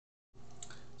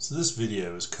So this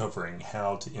video is covering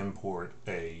how to import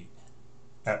a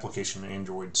application in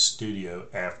Android Studio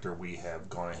after we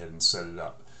have gone ahead and set it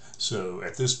up. So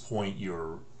at this point,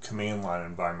 your command line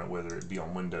environment, whether it be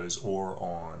on Windows or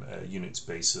on a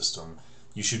Unix-based system,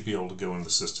 you should be able to go into the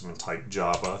system and type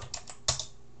Java,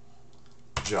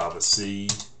 Java-C,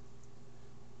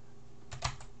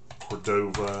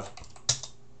 Cordova,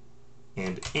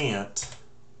 and Ant.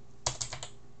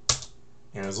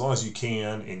 And as long as you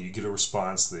can and you get a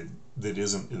response that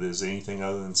isn't anything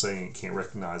other than saying it can't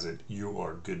recognize it, you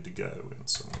are good to go. And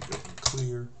so I'm going to go ahead and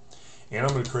clear. And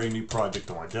I'm going to create a new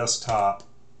project on my desktop.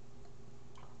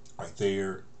 Right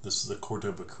there. This is the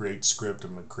Cordova create script.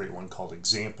 I'm going to create one called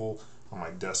example on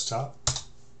my desktop.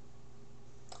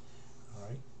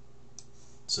 Alright.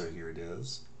 So here it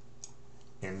is.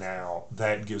 And now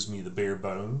that gives me the bare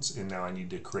bones, and now I need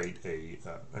to create I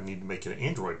need to make an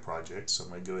Android project, so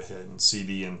I'm going to go ahead and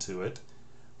CD into it.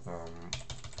 And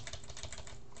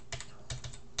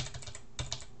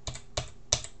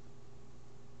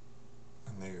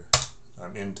there,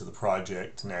 I'm into the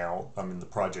project now. I'm in the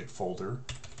project folder,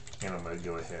 and I'm going to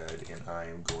go ahead and I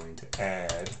am going to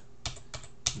add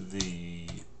the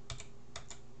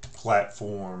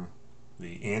platform,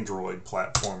 the Android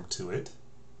platform to it.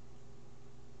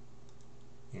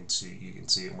 And see, you can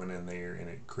see it went in there and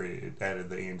it added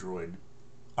the Android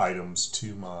items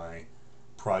to my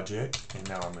project. And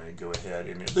now I'm going to go ahead,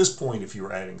 and at this point, if you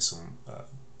were adding some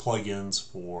plugins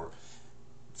for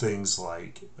things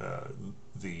like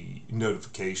the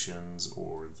notifications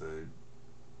or the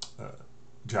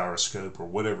gyroscope or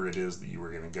whatever it is that you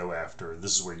were going to go after,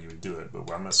 this is where you would do it. But I'm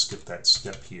going to skip that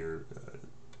step here,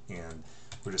 and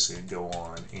we're just going to go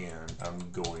on, and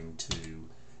I'm going to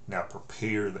now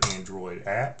prepare the Android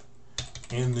app,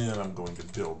 and then I'm going to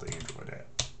build the Android app.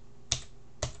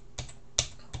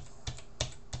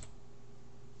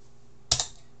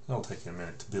 It'll take a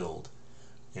minute to build,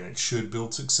 and it should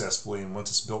build successfully, and once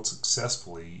it's built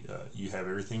successfully, you have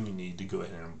everything you need to go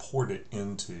ahead and import it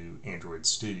into Android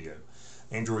Studio.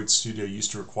 Android Studio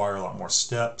used to require a lot more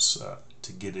steps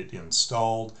to get it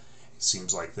installed. It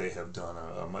seems like they have done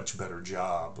a much better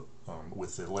job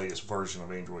with the latest version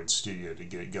of Android Studio to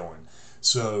get it going.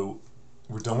 So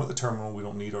we're done with the terminal. We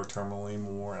don't need our terminal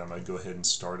anymore. I'm going to go ahead and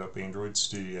start up Android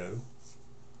Studio.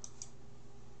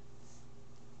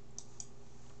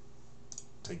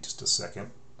 Take just a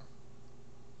second.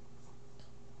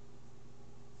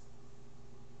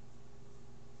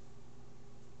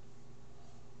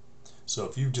 So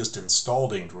if you've just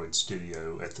installed Android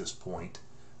Studio at this point,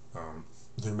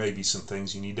 there may be some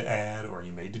things you need to add, or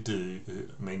you may need to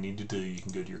do. You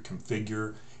can go to your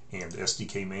configure and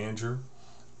SDK manager.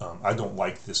 I don't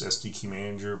like this SDK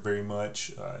manager very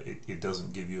much. It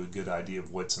doesn't give you a good idea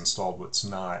of what's installed, what's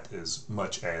not, as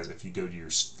much as if you go to your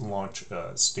launch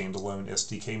standalone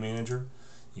SDK manager.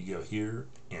 You go here,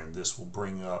 and this will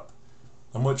bring up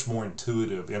a much more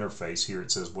intuitive interface. Here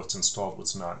it says what's installed,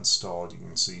 what's not installed. You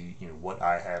can see, what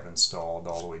I have installed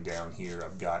all the way down here.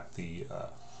 I've got the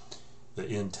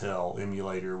Intel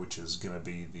emulator, which is going to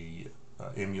be the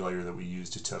emulator that we use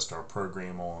to test our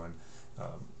program on.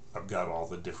 I've got all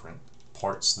the different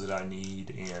parts that I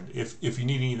need, and if you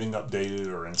need anything updated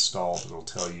or installed, it'll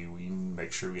tell you. We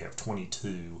make sure we have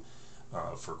 22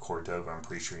 for Cordova. I'm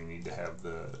pretty sure you need to have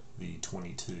the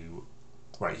 22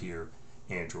 right here,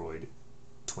 Android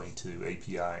 22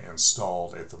 API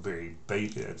installed at the very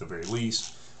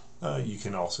least. You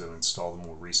can also install the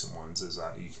more recent ones. As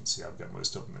you can see, I've got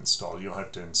most of them installed. You don't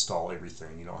have to install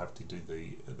everything. You don't have to do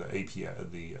the API,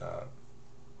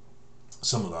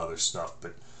 some of the other stuff,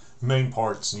 but the main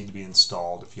parts need to be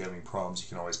installed. If you have any problems, you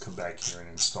can always come back here and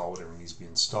install whatever needs to be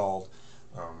installed.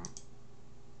 I'm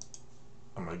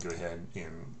going to go ahead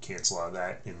and cancel out of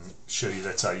that and show you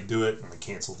that's how you do it. I'm going to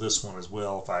cancel this one as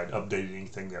well. If I had updated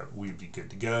anything, that we'd be good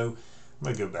to go. I'm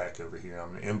going to go back over here.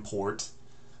 I'm going to import.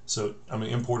 So I'm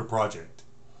going to import a project.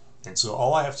 And so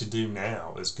all I have to do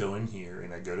now is go in here,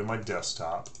 and I go to my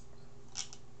desktop.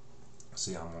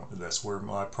 See, that's where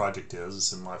my project is.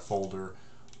 It's in my folder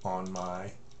on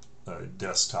my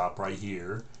desktop right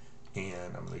here.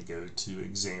 And I'm going to go to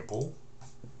example,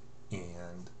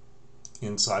 and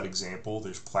inside example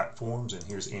there's platforms, and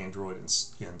here's Android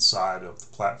inside of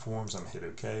the platforms. I'm going to hit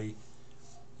OK.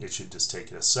 It should just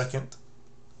take it a second.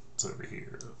 It's over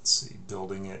here. Let's see,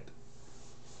 building it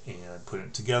and put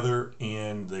it together,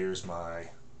 and there's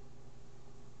my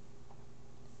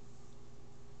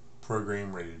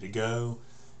program ready to go.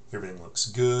 Everything looks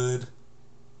good,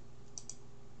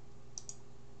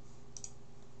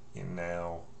 and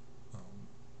now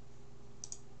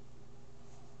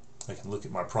I can look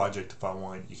at my project if I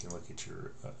want. You can look at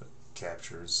your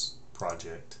captures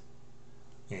project.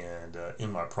 And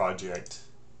in my project,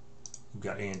 we've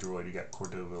got Android, you got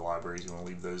Cordova libraries. You want to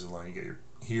leave those alone. You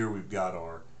got here we've got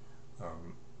our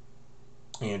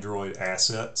Android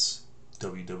assets,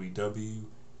 www,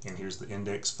 and here's the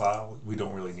index file. We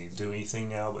don't really need to do anything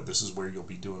now, but this is where you'll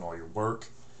be doing all your work.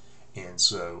 And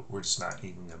so we're just not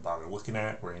even going to bother looking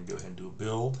at. We're going to go ahead and do a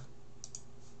build,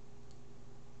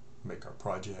 make our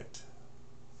project.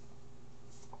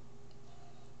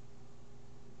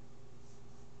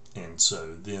 And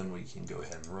so then we can go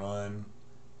ahead and run,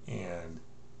 and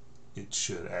it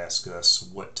should ask us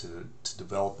what to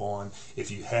develop on.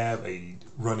 If you have a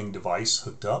running device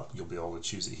hooked up, you'll be able to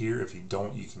choose it here. If you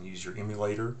don't, you can use your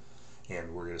emulator,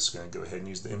 and we're just going to go ahead and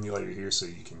use the emulator here so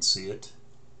you can see it.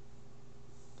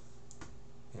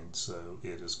 And so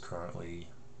it is currently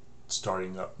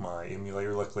starting up my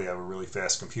emulator. Luckily I have a really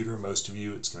fast computer. Most of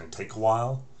you it's going to take a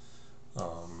while.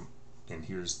 And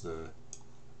here's the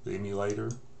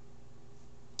emulator.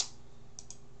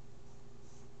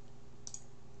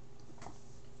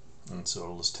 And so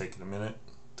it'll just take it a minute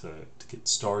to get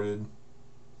started.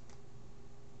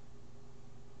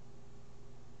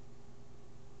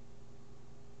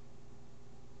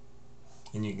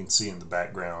 And you can see in the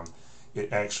background,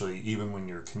 it actually, even when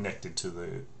you're connected to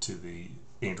the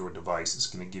Android device, it's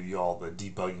going to give you all the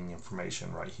debugging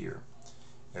information right here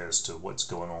as to what's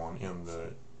going on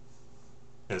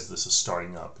as this is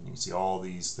starting up. And you can see all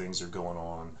these things are going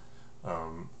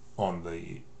on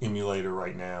the emulator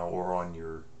right now, or on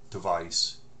your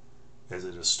device as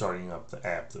it is starting up the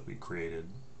app that we created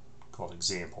called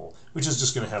Example, which is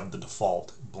just going to have the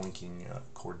default blinking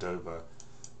Cordova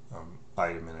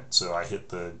item in it. So I hit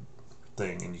the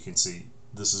thing and you can see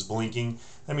this is blinking.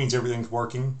 That means everything's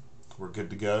working. We're good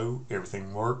to go.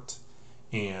 Everything worked.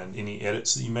 And any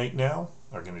edits that you make now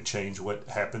are going to change what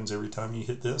happens every time you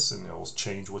hit this, and it'll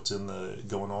change what's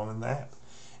going on in the app.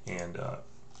 And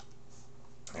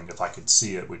if I could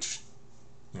see it, which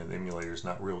the emulator is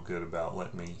not real good about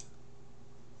letting me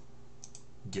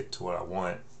get to what I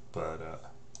want, but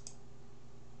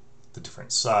the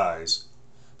different size.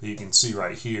 But you can see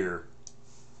right here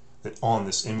that on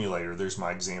this emulator there's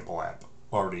my example app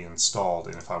already installed,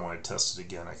 and if I want to test it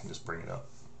again I can just bring it up.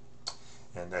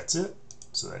 And that's it.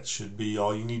 So that should be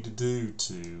all you need to do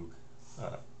to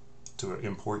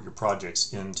import your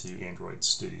projects into Android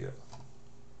Studio.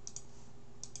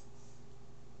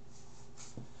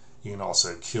 You can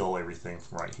also kill everything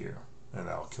from right here, and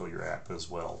that'll kill your app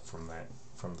as well from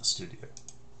the studio.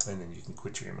 And then you can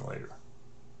quit your emulator.